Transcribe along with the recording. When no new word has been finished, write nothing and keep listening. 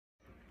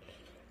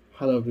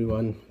Hello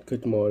everyone,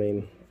 good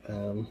morning.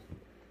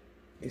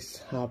 It's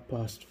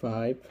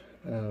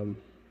 5:30.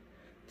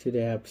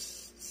 Today I'm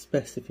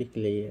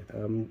specifically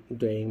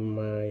doing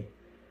my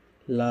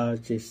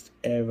largest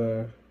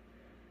ever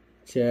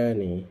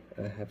journey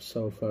I have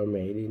so far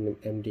made in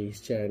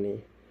MD's journey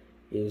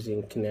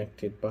using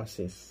connected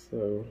buses.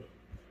 So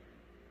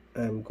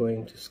I'm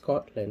going to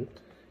Scotland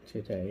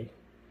today,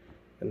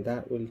 and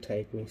that will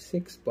take me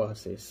 6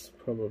 buses,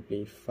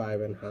 probably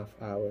 5.5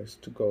 hours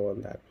to go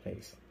on that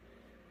place.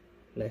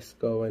 Let's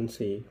go and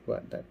see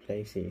what that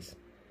place is.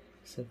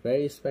 It's a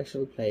very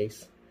special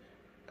place,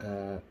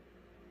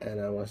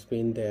 and I was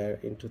been there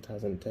in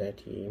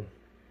 2013,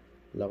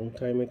 long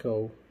time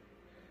ago,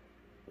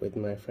 with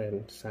my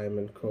friend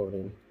Simon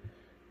Crowlin.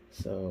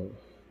 So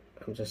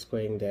I'm just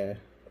going there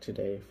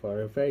today for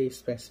a very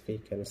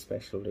specific and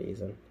special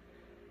reason.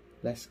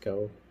 Let's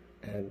go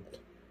and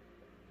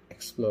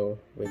explore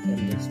with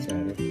this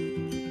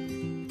journey.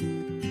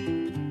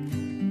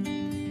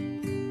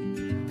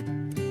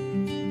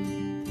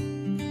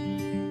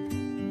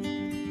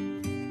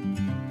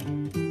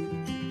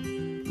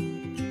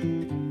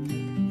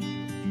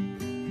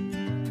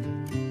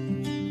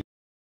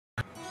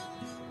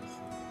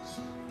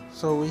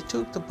 So we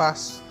took the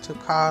bus to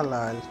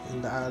Carlisle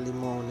in the early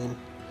morning,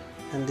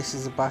 and this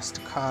is the bus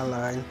to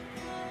Carlisle,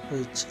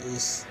 which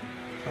is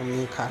from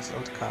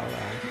Newcastle to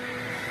Carlisle.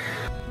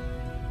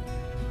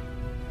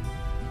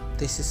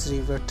 This is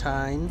River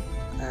Tyne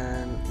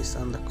and it's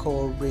on the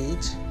Core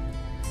Bridge.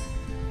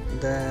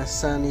 The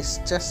sun is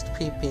just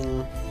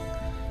peeping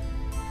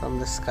from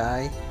the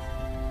sky.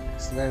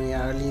 It's very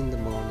early in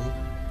the morning.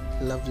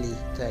 Lovely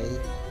day.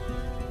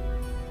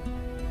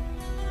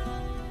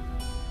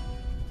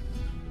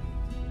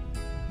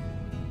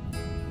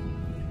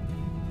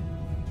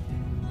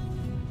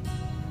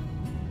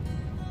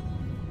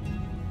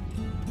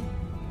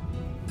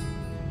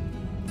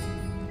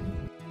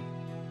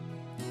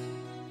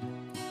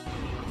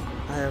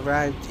 I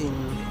arrived in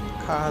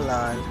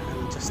Carlisle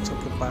and just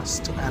took a bus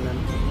to Annan.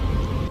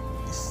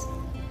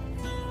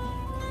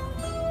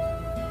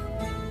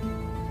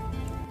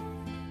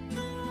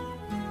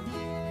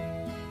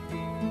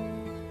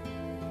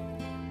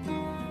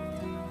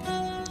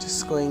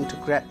 Just going to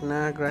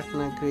Gretna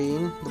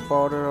Green, the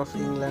border of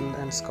England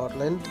and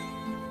Scotland.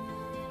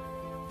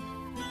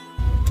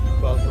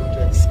 Welcome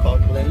to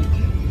Scotland.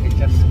 We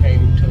just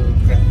came to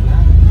Gretna.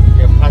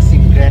 We are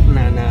passing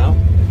Gretna now.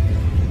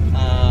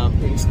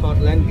 In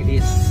Scotland, it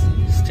is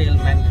still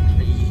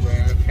mandatory to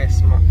wear a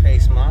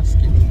face mask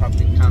in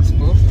public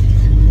transport,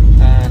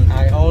 and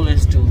I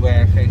always do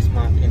wear a face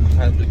mask in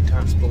public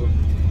transport.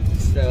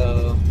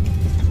 So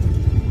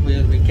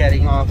we'll be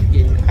getting off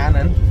in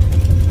Annan,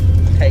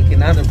 take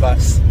another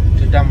bus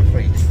to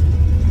Dumfries.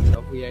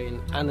 So we are in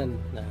Annan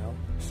now,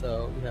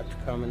 so we have to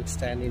come and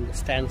stand in the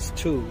stands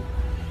 2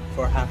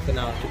 for half an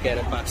hour to get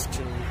a bus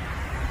to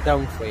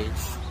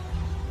Dumfries.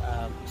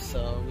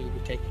 So we'll be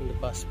taking the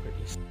bus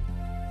pretty soon.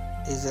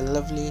 It's a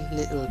lovely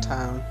little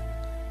town,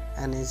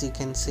 and as you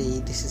can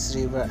see, this is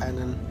River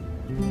Annan.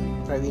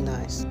 Very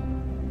nice.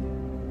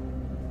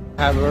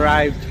 I've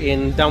arrived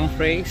in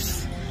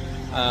Dumfries,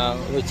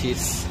 which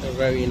is a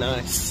very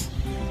nice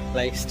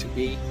place to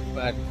be,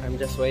 but I'm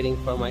just waiting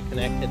for my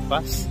connected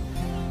bus,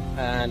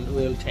 and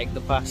we'll take the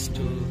bus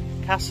to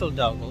Castle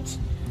Douglas,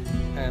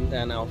 and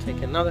then I'll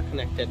take another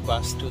connected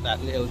bus to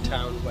that little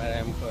town where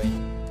I'm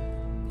going.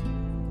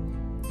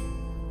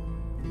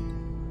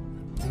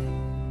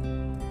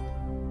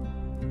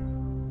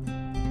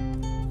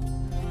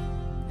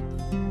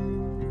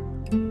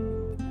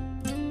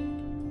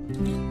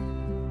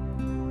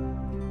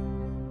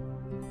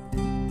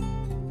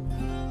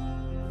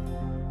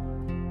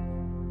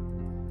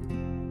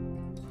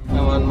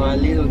 On my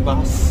little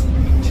bus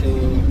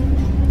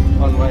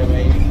on my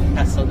way to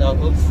Castle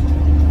Douglas.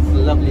 It's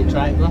a lovely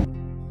driver.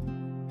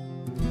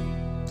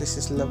 This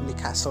is lovely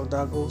Castle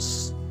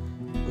Douglas.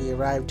 We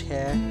arrived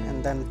here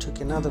and then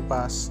took another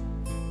bus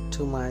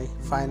to my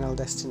final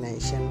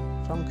destination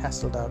from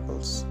Castle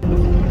Douglas.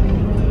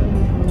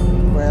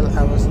 While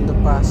I was in the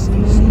bus,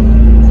 you see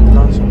a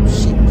lot of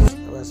ships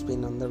was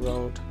been on the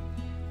road,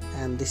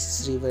 and this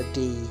is River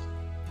Dee.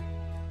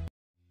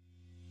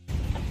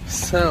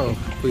 So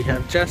we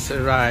have just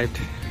arrived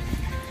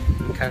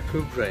in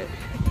Kirkcudbright.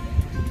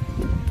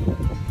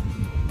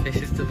 This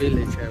is the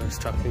village I was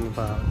talking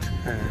about,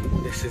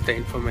 and this is the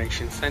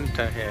information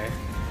center here.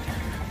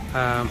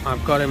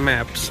 I've got a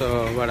map,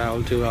 so what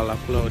I'll do, I'll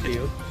upload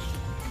you.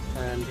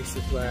 And this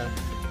is where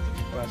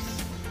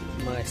was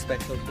my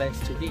special place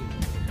to be.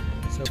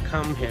 So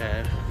come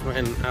here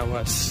when I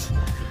was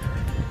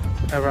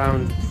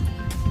around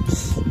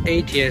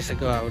 8 years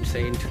ago, I would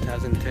say in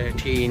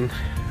 2013.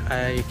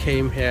 I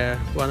came here.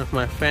 One of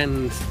my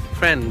friends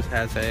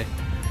has a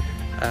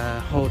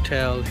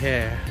hotel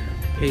here.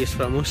 He's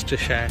from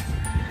Worcestershire,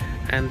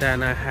 and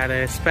then I had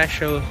a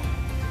special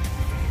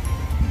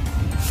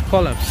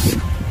scallops,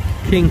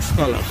 king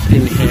scallops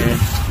in here,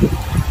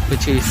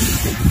 which is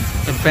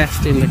the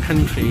best in the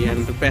country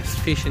and the best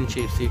fish and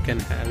chips you can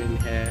have in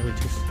here,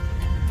 which is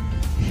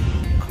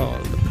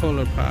called the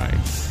polar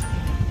pies.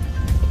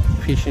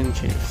 fish and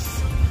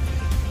chips.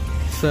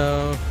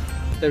 So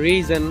the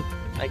reason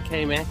I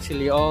came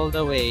actually all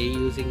the way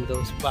using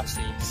those buses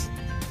is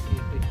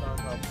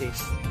because of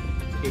this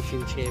fish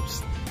and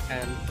chips,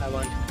 and I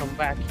want to come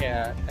back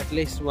here at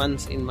least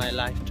once in my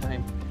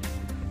lifetime.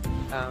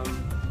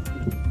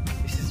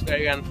 This is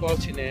very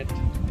unfortunate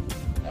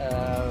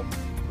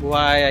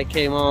why I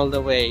came all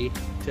the way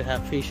to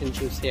have fish and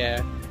chips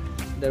here.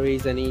 The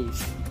reason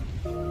is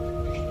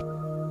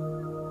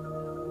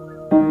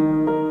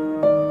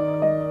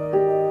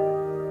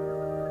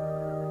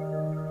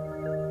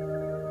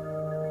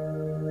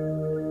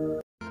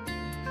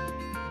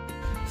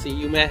so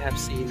you may have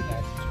seen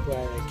that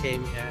where I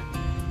came here.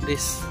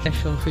 This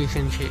special fish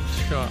and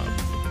chips shop,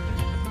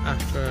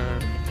 after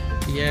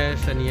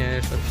years and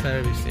years of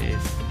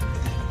services,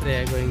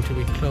 they are going to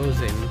be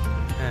closing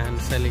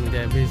and selling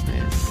their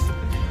business,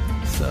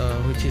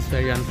 so which is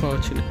very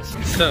unfortunate.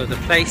 So the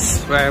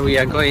place where we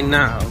are going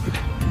now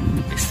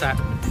is that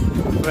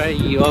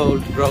very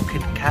old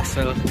broken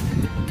castle.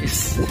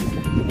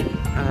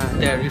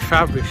 They're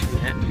refurbishing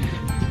it,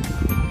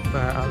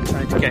 but I'll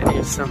try to get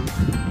you some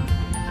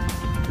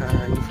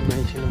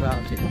information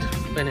about it.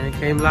 When I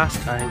came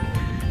last time,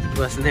 it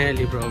was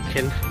nearly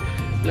broken.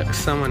 Look,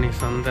 someone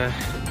is on the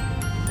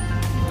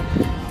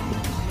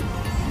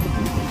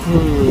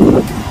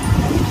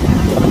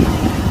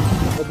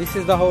So this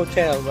is the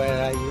hotel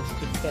where I used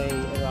to stay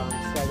around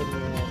 7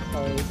 years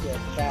or 8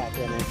 years back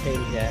when I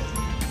came here.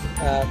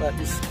 But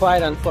it's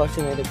quite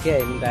unfortunate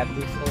again that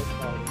this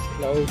hotel is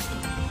closed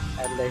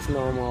and there's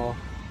no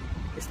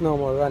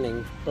more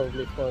running,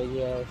 probably for a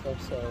year or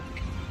so.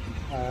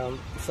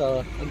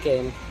 So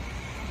again,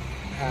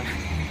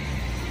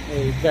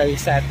 very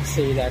sad to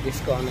see that it's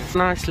gone.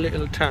 Nice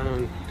little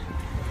town.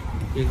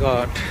 You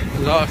got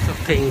lots of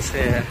things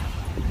here,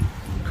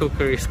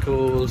 cookery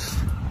schools,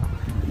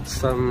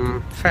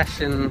 some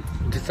fashion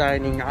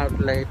designing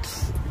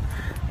outlets,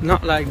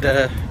 not like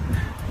the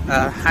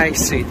high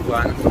street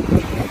one.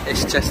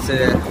 It's just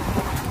a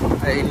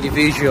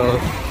individual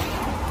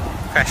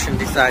fashion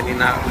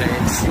designing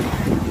outlets.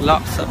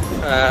 Lots of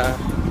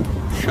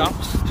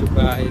shops to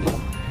buy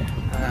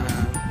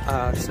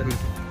arts and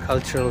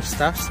cultural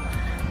stuffs.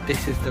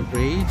 This is the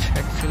bridge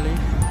actually,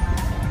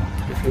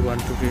 if you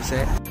want to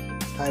visit.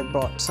 I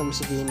bought some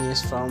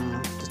souvenirs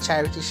from the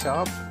charity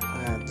shop.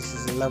 This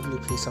is a lovely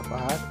piece of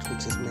art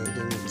which is made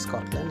in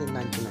Scotland in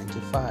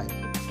 1995.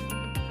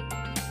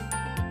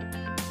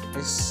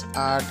 This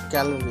art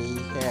gallery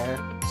here,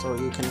 so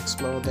you can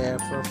explore there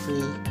for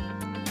free.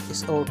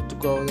 It's ought to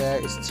go there.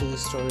 It's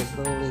 3-story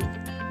building,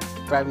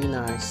 very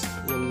nice,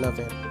 you'll love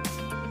it.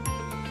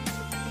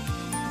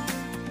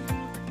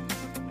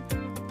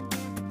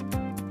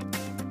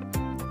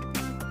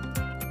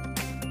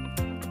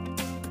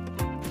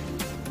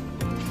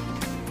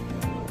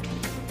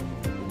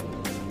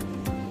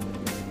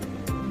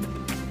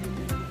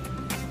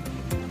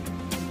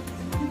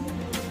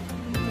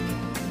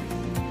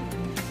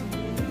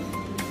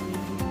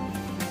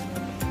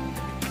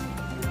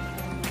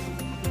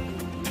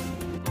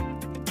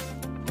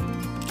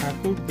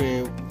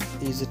 Kirkcudbright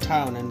is a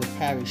town and a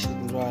parish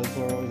in Royal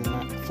Borough in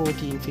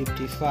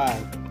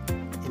 1455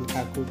 in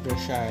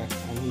Kirkcudbrightshire,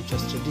 and which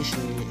was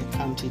traditionally a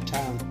county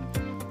town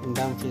in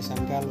Dumfries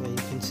and Galway. You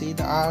can see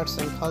the arts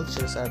and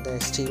cultures are there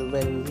still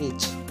very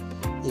rich.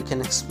 You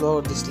can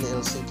explore this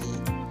little city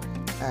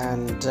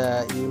and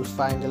you will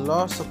find a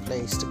lot of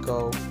place to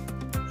go.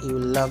 You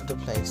will love the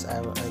place,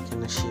 I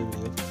can assure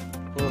you.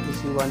 Or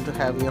if you want to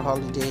have your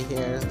holiday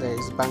here, there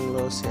is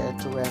bungalows here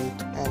to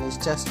rent, and it's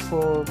just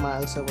 4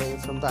 miles away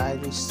from the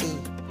Irish Sea.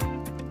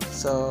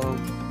 So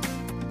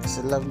it's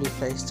a lovely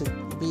place to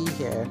be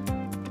here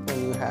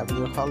when you have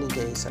your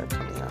holidays are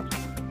coming up.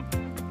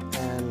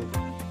 And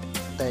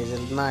there is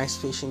a nice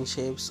fish and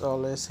chips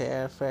always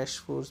here, fresh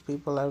foods.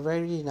 People are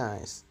very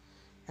nice,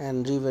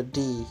 and River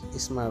Dee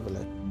is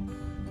marvelous.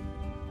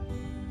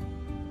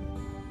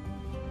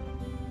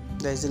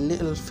 There's a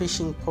little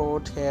fishing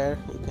port here.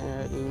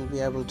 You will be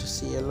able to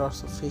see a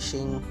lot of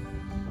fishing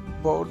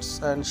boats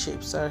and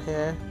ships are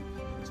here.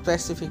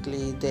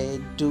 Specifically, they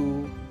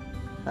do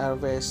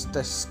harvest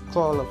the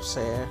scallops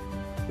here,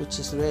 which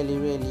is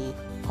really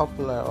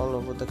popular all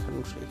over the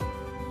country.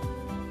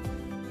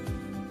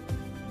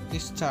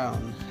 This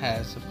town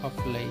has a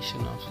population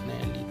of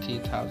nearly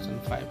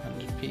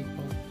 3,500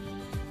 people,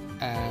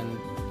 and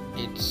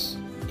it's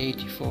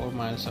 84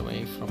 miles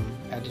away from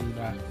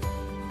Edinburgh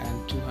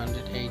and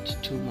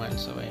 282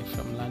 miles away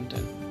from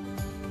London,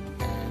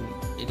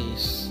 and it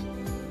is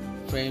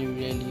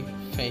really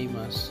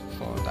famous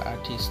for the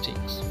artistic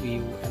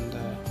view and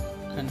the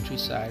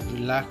countryside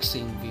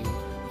relaxing view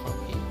for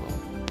people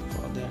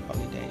for their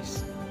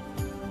holidays.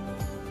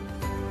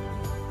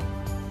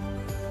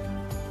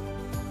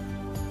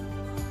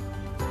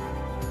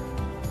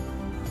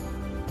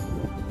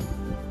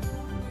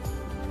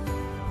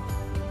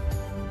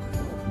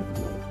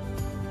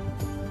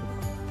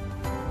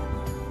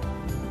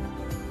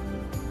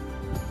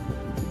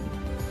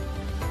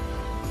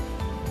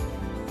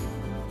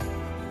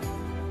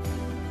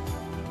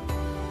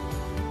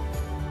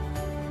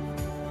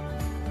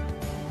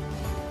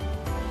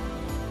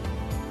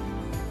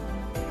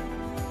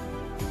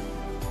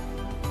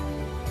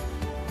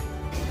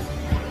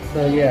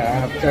 So yeah,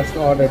 I have just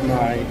ordered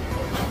my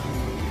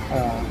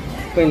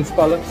queen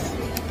scallops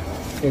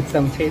with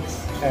some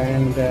chips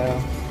and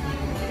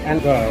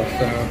well,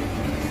 so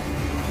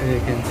as you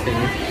can see,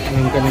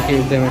 I'm gonna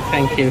give them a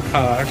thank you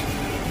card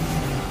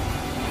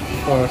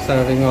for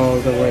serving all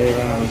the way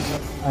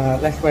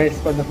around. Let's wait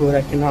for the food.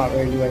 I cannot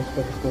really wait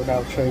for the food.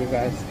 I'll show you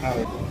guys how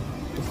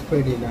it's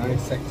pretty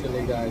nice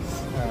actually,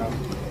 guys.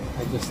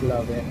 I just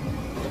love it.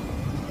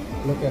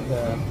 Look at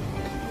the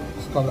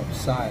scallop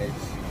size,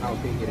 how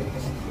big it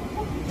is.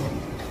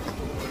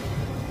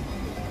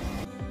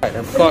 Right,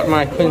 I've got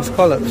my queen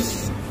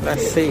scallops.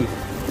 Let's see.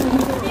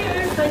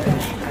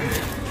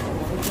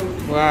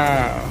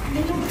 Wow,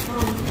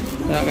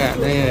 look at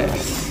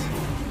this.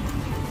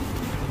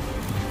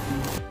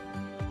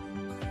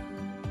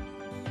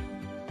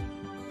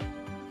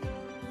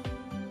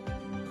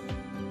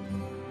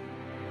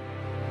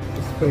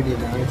 It's pretty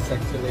nice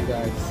actually,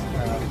 guys.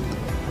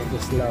 I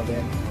just love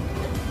it.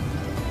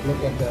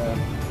 Look at the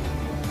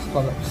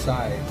scallop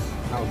size,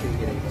 how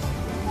big it is.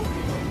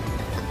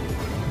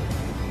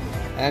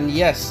 And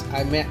yes,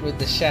 I met with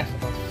the chef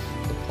of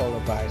the polar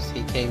bears.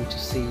 He came to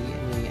see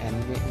me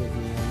and meet with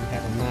me, and we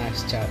had a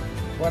nice chat.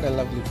 What a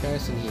lovely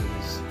person he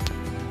is.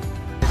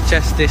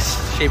 Just this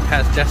ship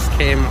has just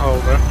came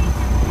over,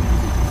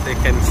 as you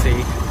can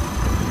see.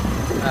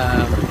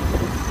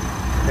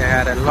 They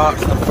had a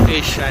lot of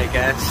fish, I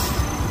guess.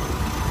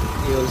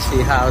 You'll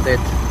see how they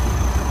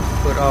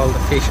put all the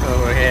fish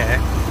over here.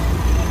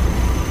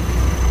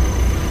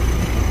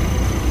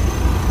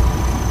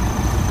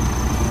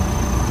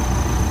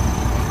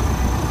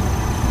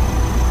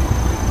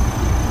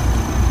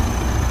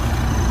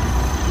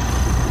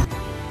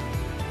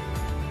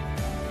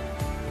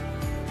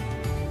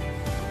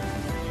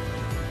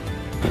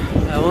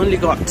 I only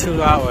got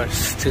 2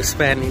 hours to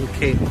spend in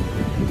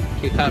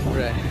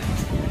Kirkcudbright,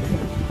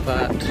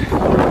 but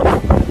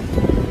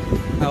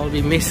I will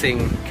be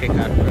missing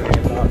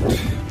Kirkcudbright a lot.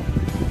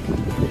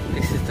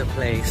 This is the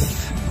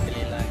place I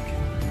really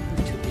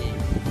like to be.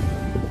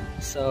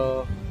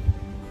 So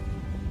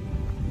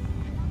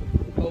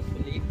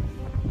hopefully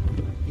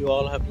you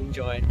all have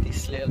enjoyed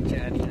this little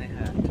journey I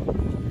had.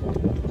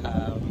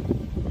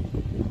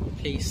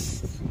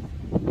 Please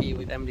be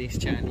with MD's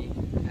journey,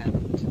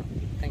 and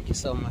thank you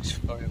so much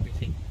for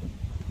everything.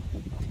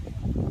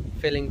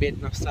 Feeling a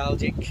bit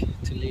nostalgic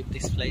to leave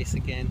this place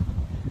again.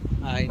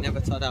 I never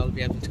thought I would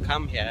be able to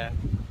come here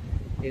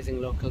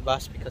using local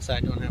bus because I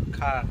don't have a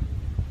car,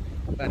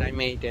 but I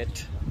made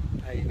it.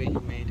 I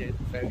really made it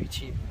very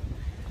cheap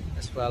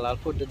as well. I'll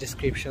put the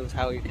descriptions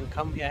how you can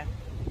come here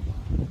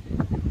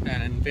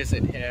and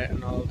visit here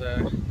and all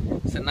the.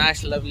 It's a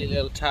nice lovely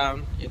little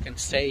town. You can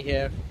stay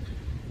here,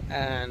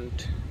 and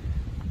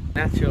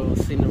natural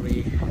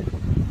scenery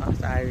of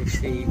the Irish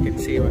Sea. You can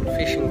see one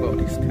fishing boat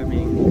is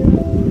coming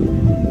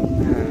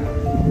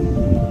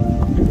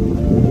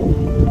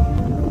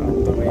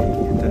all the way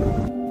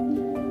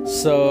down.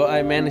 So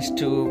I managed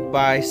to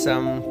buy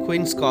some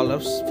queen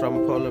scallops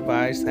from polar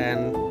bears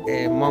and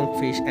a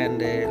monkfish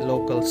and a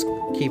local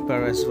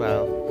keeper as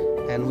well,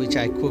 and which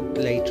I cooked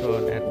later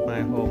on at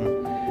my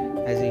home,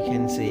 as you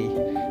can see.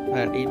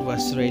 But it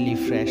was really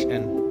fresh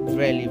and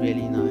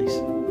really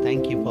nice.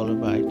 Thank you, polar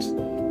bears.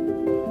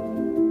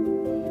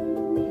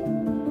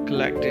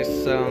 Collected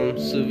some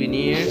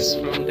souvenirs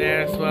from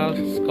there as well.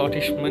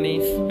 Scottish money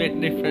is a bit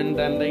different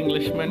than the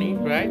English money,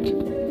 right?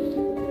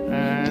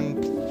 And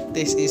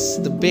this is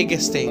the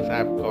biggest thing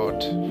I've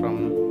got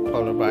from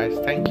polar bears.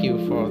 Thank you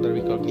for the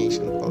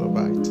recognition, polar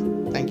bears.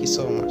 Thank you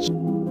so much.